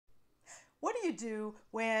What do you do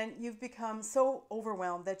when you've become so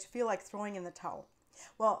overwhelmed that you feel like throwing in the towel?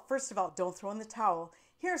 Well, first of all, don't throw in the towel.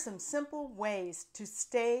 Here are some simple ways to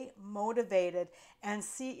stay motivated and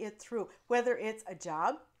see it through, whether it's a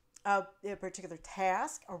job, a particular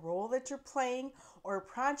task, a role that you're playing, or a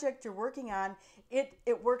project you're working on.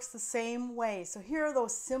 It works the same way. So here are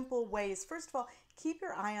those simple ways. First of all, keep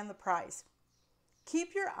your eye on the prize.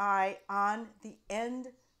 Keep your eye on the end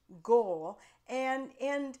goal and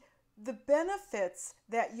the benefits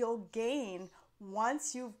that you'll gain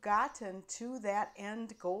once you've gotten to that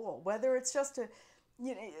end goal, whether it's just a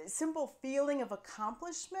simple feeling of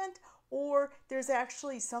accomplishment, or there's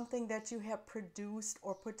actually something that you have produced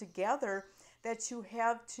or put together that you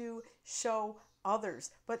have to show others.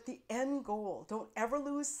 But the end goal, don't ever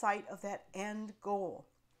lose sight of that end goal.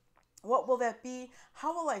 What will that be?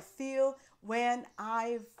 How will I feel when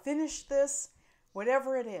I've finished this?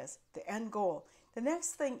 Whatever it is, the end goal. The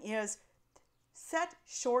next thing is set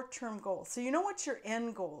short-term goals. So you know what your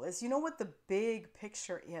end goal is. You know what the big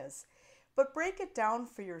picture is. But break it down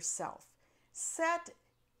for yourself. Set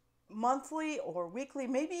monthly or weekly,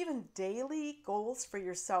 maybe even daily goals for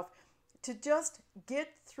yourself to just get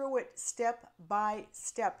through it step by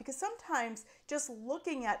step. Because sometimes just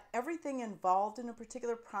looking at everything involved in a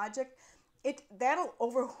particular project, that'll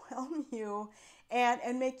overwhelm you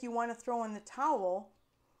and make you want to throw in the towel.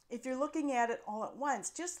 If you're looking at it all at once,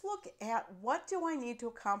 just look at what do I need to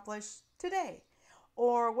accomplish today?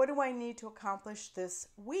 Or what do I need to accomplish this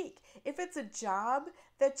week? If it's a job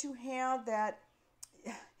that you have that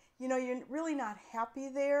you're really not happy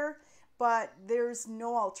there, but there's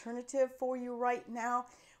no alternative for you right now,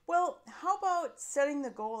 well, how about setting the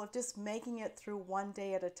goal of just making it through one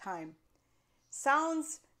day at a time?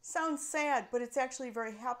 Sounds sad, but it's actually a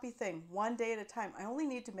very happy thing. One day at a time. I only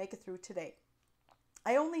need to make it through today.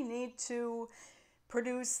 I only need to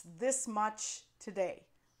produce this much today.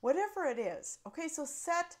 Whatever it is. Okay, so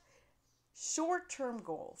set short-term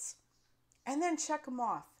goals and then check them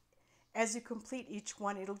off. As you complete each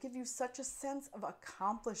one, it'll give you such a sense of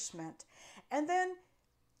accomplishment. And then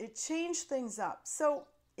it change things up. So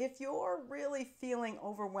if you're really feeling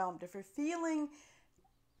overwhelmed, if you're feeling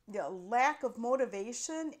the lack of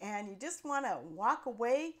motivation and you just want to walk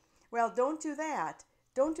away, well, don't do that.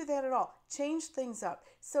 Don't do that at all. Change things up.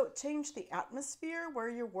 So change the atmosphere where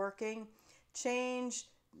you're working, change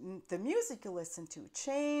the music you listen to,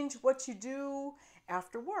 change what you do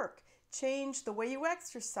after work, change the way you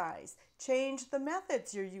exercise, change the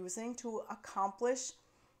methods you're using to accomplish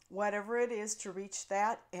whatever it is to reach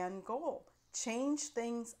that end goal. Change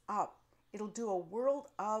things up. It'll do a world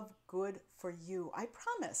of good for you, I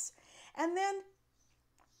promise. And then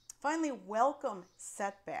finally, welcome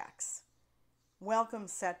setbacks. Welcome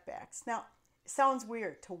setbacks. Now, it sounds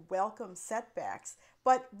weird to welcome setbacks,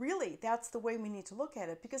 but really that's the way we need to look at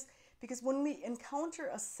it, because when we encounter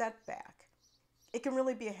a setback, it can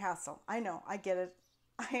really be a hassle. I know, I get it.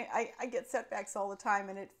 I get setbacks all the time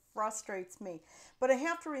and it frustrates me. But I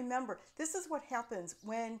have to remember, this is what happens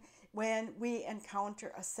when we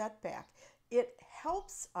encounter a setback. It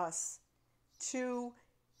helps us to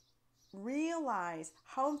realize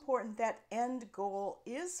how important that end goal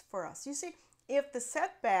is for us. You see, if the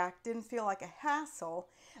setback didn't feel like a hassle,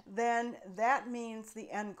 then that means the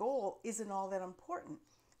end goal isn't all that important.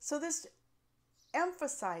 So this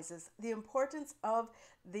emphasizes the importance of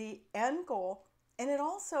the end goal, and it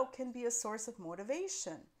also can be a source of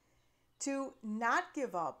motivation to not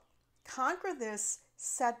give up, conquer this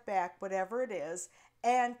setback, whatever it is,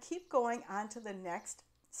 and keep going on to the next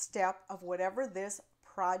step of whatever this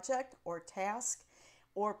project or task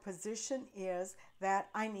or position is that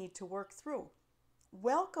I need to work through.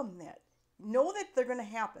 Welcome it. Know that they're going to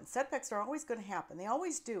happen. Setbacks are always going to happen. They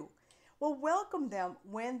always do. Well, welcome them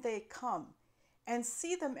when they come and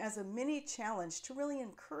see them as a mini challenge to really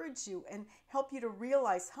encourage you and help you to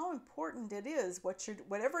realize how important it is,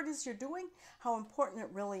 whatever it is you're doing, how important it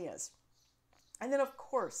really is. And then, of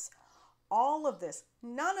course, all of this,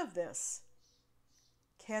 none of this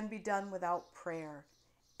can be done without prayer.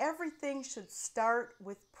 Everything should start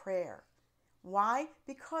with prayer. Why?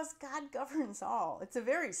 Because God governs all. It's a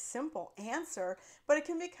very simple answer, but it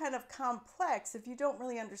can be kind of complex if you don't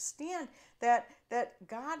really understand that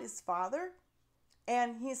God is Father,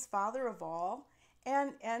 and He's Father of all,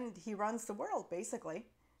 and He runs the world, basically.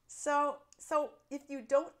 So if you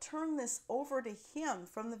don't turn this over to Him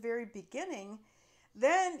from the very beginning,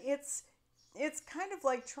 then it's kind of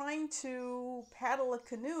like trying to paddle a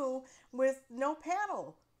canoe with no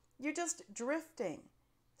paddle. You're just drifting.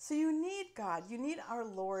 So you need God, you need our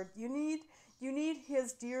Lord, you need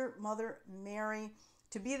His dear Mother Mary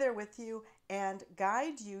to be there with you and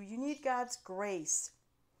guide you. You need God's grace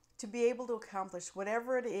to be able to accomplish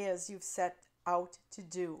whatever it is you've set out to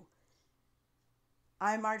do.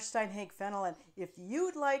 I'm Marge Steinhage Fennell, if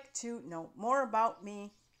you'd like to know more about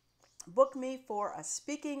me, book me for a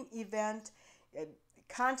speaking event,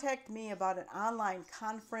 contact me about an online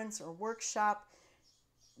conference or workshop,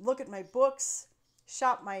 look at my books,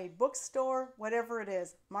 shop my bookstore, whatever it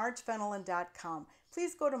is, margefenelon.com.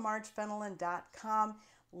 Please go to margefenelon.com.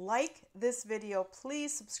 Like this video,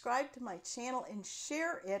 please subscribe to my channel and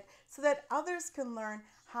share it so that others can learn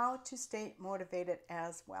how to stay motivated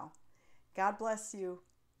as well. God bless you.